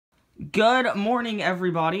Good morning,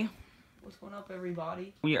 everybody. What's going up,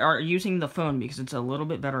 everybody? We are using the phone because it's a little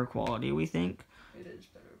bit better quality, we think. It is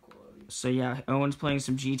better quality. So yeah, Owen's playing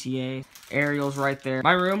some GTA. Ariel's right there.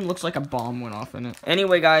 My room looks like a bomb went off in it.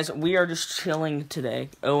 Anyway, guys, we are just chilling today.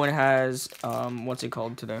 Owen has, what's it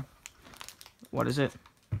called today? What is it?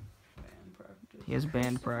 Band practice. He has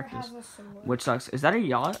band practice, Has a sword. which sucks. Is that a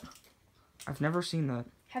yacht? I've never seen that.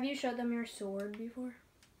 Have you showed them your sword before?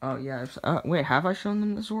 Oh, yeah. Wait, have I shown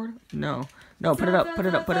them the sword? No. No, put it up, put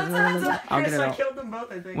it up, put it up. I'll get it I out. killed them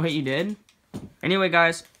both, I think. Wait, you did? Anyway,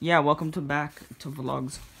 guys, yeah, welcome back to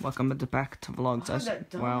vlogs. Welcome back to vlogs. How'd that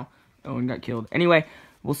done? Wow, Owen got killed. Anyway,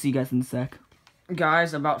 we'll see you guys in a sec.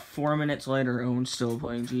 Guys, about 4 minutes later, Owen's still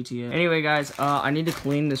playing GTA. Anyway, guys, I need to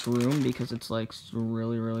clean this room because it's, like,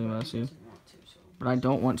 really, really messy. But I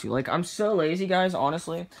don't want to. Like, I'm so lazy, guys,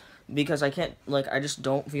 honestly. Because I can't, like, I just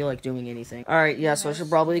don't feel like doing anything. Alright, yeah, so I should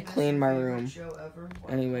probably clean my room.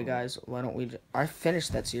 Anyway, guys, why don't we I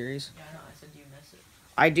finished that series. Yeah, I know. I said you miss it.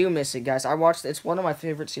 I do miss it, guys. I watched it's one of my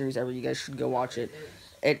favorite series ever. You guys should go watch it.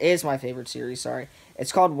 It is my favorite series, sorry.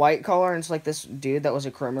 It's called White Collar, and it's like this dude that was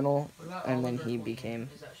a criminal, and then he became...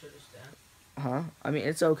 Is that should have Huh? I mean,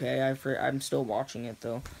 it's okay. I'm still watching it,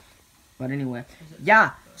 though. But anyway.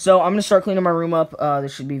 Yeah, so I'm going to start cleaning my room up.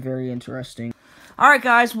 This should be very interesting. Alright,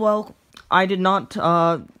 guys, well, I did not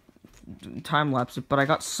time-lapse it, but I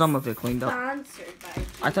got some of it cleaned up. Sponsored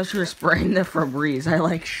by. I thought you were spraying the Febreze. I,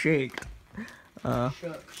 like, shaked.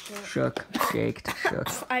 shook. Shaked.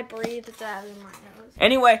 I breathed that in my nose.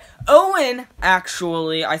 Anyway, Owen,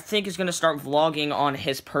 actually, I think is going to start vlogging on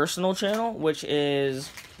his personal channel, which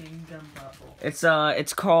is... Kingdom Bubble.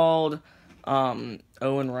 It's called,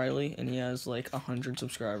 Owen Riley, and he has, like, 100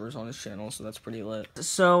 subscribers on his channel, so that's pretty lit.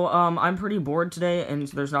 So, I'm pretty bored today, and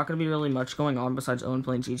there's not going to be really much going on besides Owen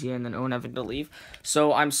playing GTA and then Owen having to leave.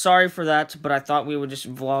 So, I'm sorry for that, but I thought we would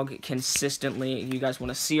just vlog consistently. You guys want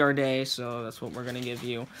to see our day, so that's what we're going to give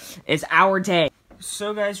you. It's our day.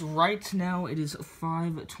 So, guys, right now it is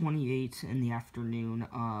 5:28 in the afternoon.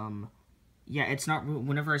 Yeah, it's not,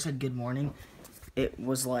 whenever I said good morning, it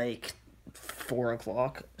was, like... 4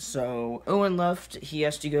 o'clock. So Owen left. He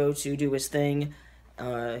has to go to do his thing,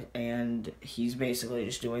 and he's basically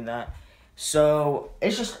just doing that. So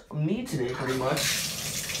it's just me today, pretty much.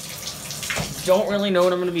 Don't really know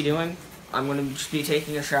what I'm gonna be doing. I'm gonna just be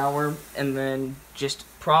taking a shower and then just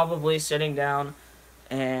probably sitting down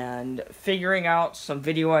and figuring out some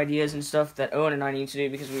video ideas and stuff that Owen and I need to do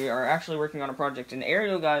because we are actually working on a project. And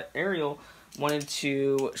Ariel wanted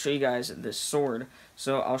to show you guys this sword.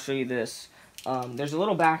 So I'll show you this. There's a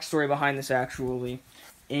little backstory behind this, actually.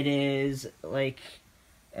 It is, like,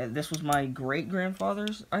 this was my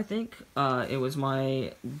great-grandfather's, I think. It was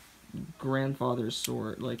my grandfather's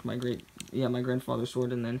sword, like, my grandfather's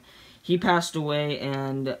sword, and then he passed away,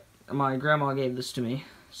 and my grandma gave this to me.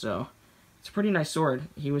 So, it's a pretty nice sword.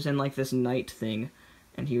 He was in, like, this knight thing,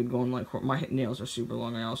 and he would go in, like, my nails are super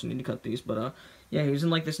long, I also need to cut these, but, yeah, he was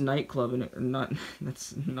in, like, this nightclub, and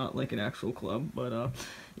that's not, like, an actual club, but,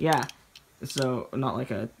 yeah. So, not like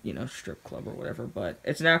a, you know, strip club or whatever, but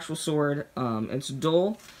it's an actual sword. It's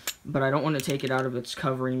dull, but I don't want to take it out of its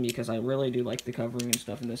covering because I really do like the covering and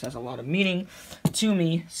stuff, and this has a lot of meaning to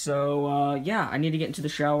me. So, yeah, I need to get into the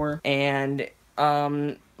shower, and,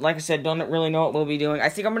 like I said, don't really know what we'll be doing. I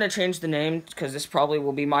think I'm going to change the name because this probably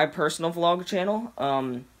will be my personal vlog channel,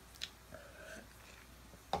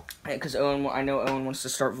 because I know Owen wants to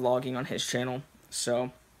start vlogging on his channel, so,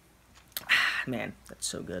 man, that's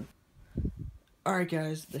so good. Alright,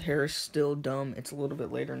 guys, the hair is still dumb. It's a little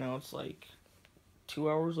bit later now. It's like 2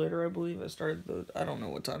 hours later, I believe. I don't know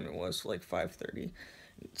what time it was, like 5:30.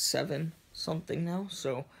 It's 7 something now,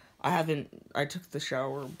 so I took the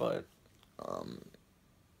shower, but,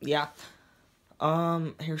 yeah.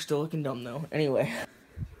 Hair's still looking dumb, though. Anyway.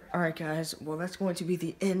 Alright, guys, well, that's going to be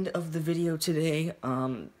the end of the video today.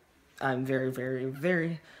 I'm very, very,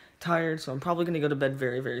 very tired, so I'm probably going to go to bed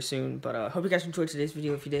very, very soon, but hope you guys enjoyed today's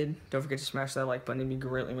video. If you did, don't forget to smash that like button. It'd be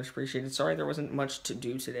greatly much appreciated. Sorry there wasn't much to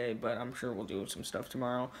do today, but I'm sure we'll do some stuff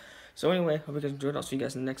tomorrow. So anyway, hope you guys enjoyed. I'll see you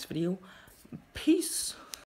guys in the next video. Peace!